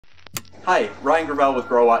Hi, Ryan Gravel with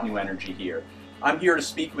Growatt New Energy here. I'm here to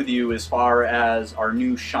speak with you as far as our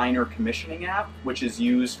new Shiner commissioning app, which is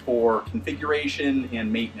used for configuration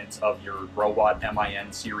and maintenance of your Growatt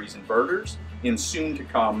MIN series inverters and soon to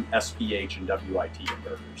come SPH and WIT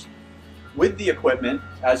inverters. With the equipment,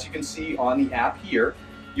 as you can see on the app here,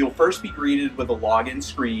 you'll first be greeted with a login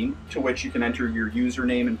screen to which you can enter your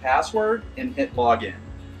username and password and hit login.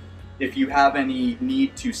 If you have any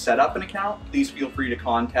need to set up an account, please feel free to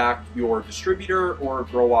contact your distributor or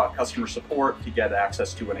Growatt customer support to get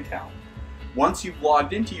access to an account. Once you've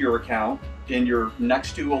logged into your account and you're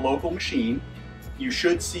next to a local machine, you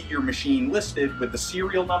should see your machine listed with the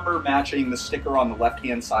serial number matching the sticker on the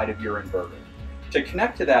left-hand side of your inverter. To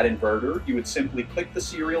connect to that inverter, you would simply click the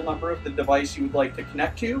serial number of the device you would like to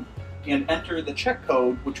connect to and enter the check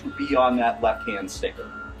code, which would be on that left-hand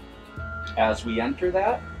sticker. As we enter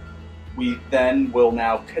that, we then will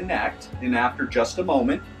now connect, and after just a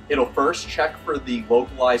moment, it'll first check for the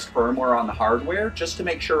localized firmware on the hardware just to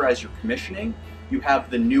make sure as you're commissioning, you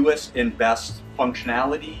have the newest and best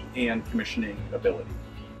functionality and commissioning ability.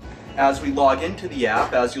 As we log into the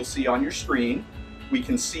app, as you'll see on your screen, we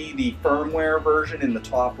can see the firmware version in the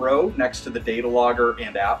top row next to the data logger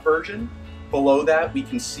and app version. Below that, we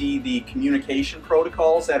can see the communication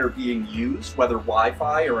protocols that are being used, whether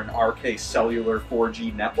Wi-Fi or in our case, cellular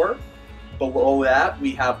 4G network. Below that,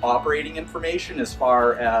 we have operating information as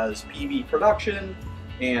far as PV production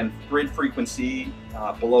and grid frequency.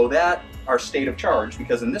 Below that, our state of charge,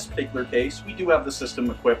 because in this particular case, we do have the system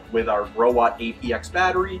equipped with our Growatt APX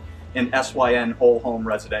battery and SYN whole home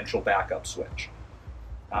residential backup switch.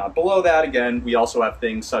 Below that, again, we also have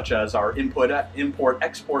things such as our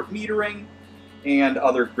import-export metering and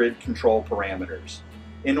other grid control parameters.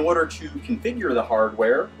 In order to configure the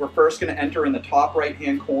hardware, we're first going to enter in the top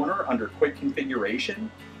right-hand corner under Quick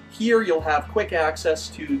Configuration. Here you'll have quick access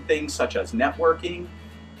to things such as networking,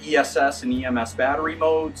 ESS and EMS battery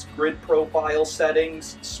modes, grid profile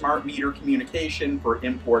settings, smart meter communication for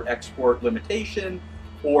import-export limitation,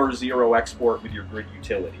 or zero export with your grid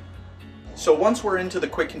utility. So once we're into the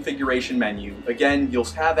Quick Configuration menu, again, you'll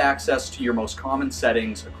have access to your most common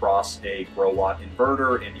settings across a Growatt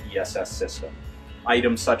inverter and ESS system.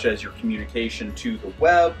 Items such as your communication to the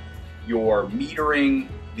web, your metering,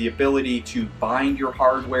 the ability to bind your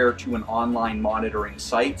hardware to an online monitoring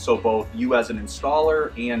site, so both you as an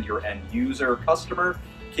installer and your end user customer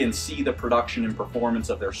can see the production and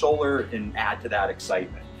performance of their solar and add to that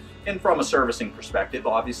excitement. And from a servicing perspective,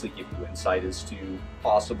 obviously give you insight as to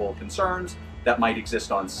possible concerns that might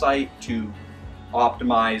exist on site to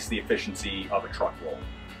optimize the efficiency of a truck roll.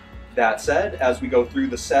 That said, as we go through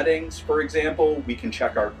the settings, for example, we can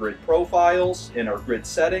check our grid profiles in our grid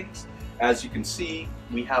settings. As you can see,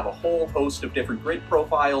 we have a whole host of different grid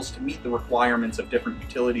profiles to meet the requirements of different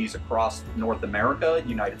utilities across North America,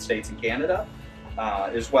 United States and Canada,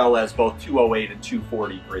 as well as both 208 and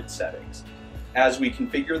 240 grid settings. As we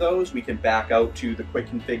configure those, we can back out to the Quick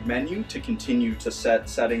Config menu to continue to set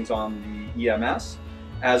settings on the EMS.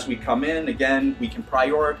 As we come in, again, we can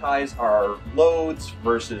prioritize our loads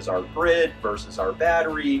versus our grid versus our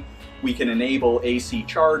battery. We can enable AC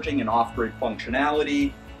charging and off-grid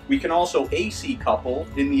functionality. We can also AC couple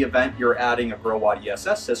in the event you're adding a Growatt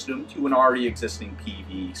ESS system to an already existing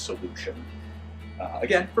PV solution.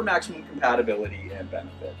 Again, for maximum compatibility and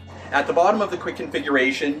benefit. At the bottom of the Quick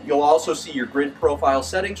Configuration, you'll also see your grid profile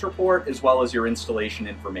settings report as well as your installation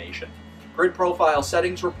information. Grid profile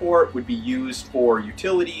settings report would be used for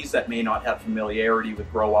utilities that may not have familiarity with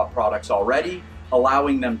Growatt products already,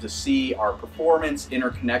 allowing them to see our performance,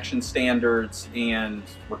 interconnection standards, and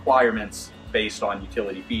requirements based on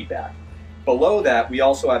utility feedback. Below that, we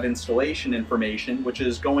also have installation information, which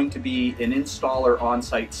is going to be an installer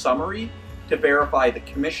on-site summary to verify the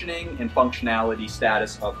commissioning and functionality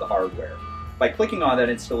status of the hardware. By clicking on that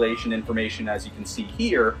installation information, as you can see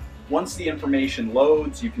here, once the information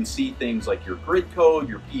loads, you can see things like your grid code,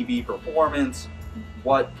 your PV performance,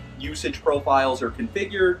 what usage profiles are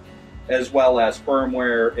configured, as well as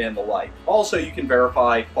firmware and the like. Also, you can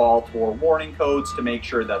verify fault or warning codes to make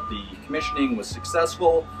sure that the commissioning was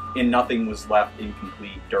successful and nothing was left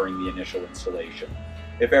incomplete during the initial installation.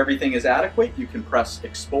 If everything is adequate, you can press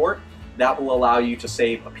export. That will allow you to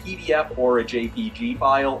save a PDF or a JPG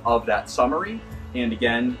file of that summary, and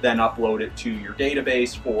again, then upload it to your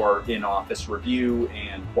database for in-office review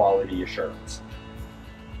and quality assurance.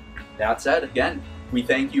 That said, again, we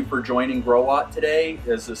thank you for joining Growatt today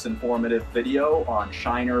as this informative video on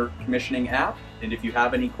Shiner commissioning app. And if you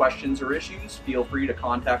have any questions or issues, feel free to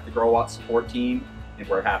contact the Growatt support team, and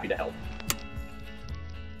we're happy to help.